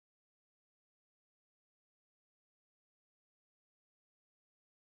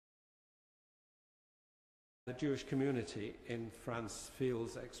The Jewish community in France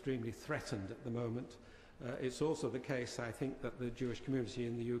feels extremely threatened at the moment. It's also the case, I think, that the Jewish community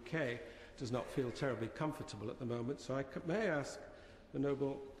in the UK does not feel terribly comfortable at the moment. So may I ask the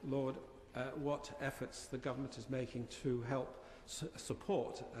Noble Lord what efforts the government is making to help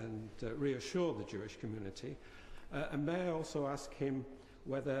support and reassure the Jewish community? And may I also ask him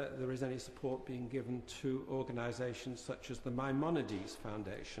whether there is any support being given to organisations such as the Maimonides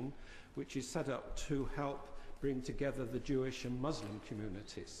Foundation, which is set up to help bring together the Jewish and Muslim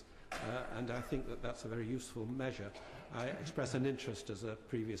communities. And I think that that's a very useful measure. I express an interest as a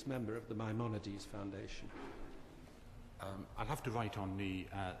previous member of the Maimonides Foundation. I'll have to write on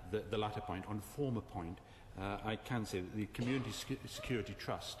the latter point. On the former point, I can say that the Community Security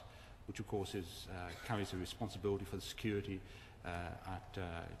Trust, which of course carries a responsibility for the security at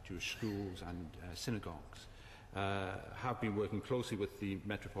Jewish schools and synagogues, have been working closely with the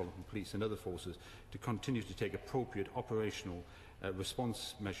Metropolitan Police and other forces to continue to take appropriate operational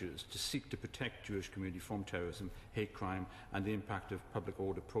response measures to seek to protect Jewish community from terrorism, hate crime and the impact of public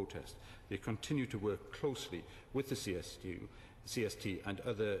order protest. They continue to work closely with the CST and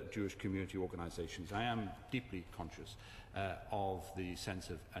other Jewish community organisations. I am deeply conscious of the sense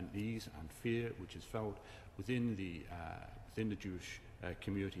of unease and fear which is felt within the Jewish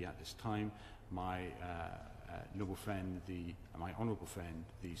community at this time. My noble friend, my honourable friend,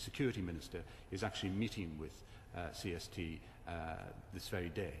 the Security Minister, is actually meeting with CST this very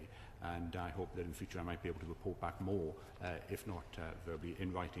day, and I hope that in the future I might be able to report back more, if not verbally,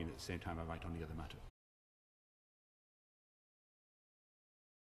 in writing at the same time I write on the other matter.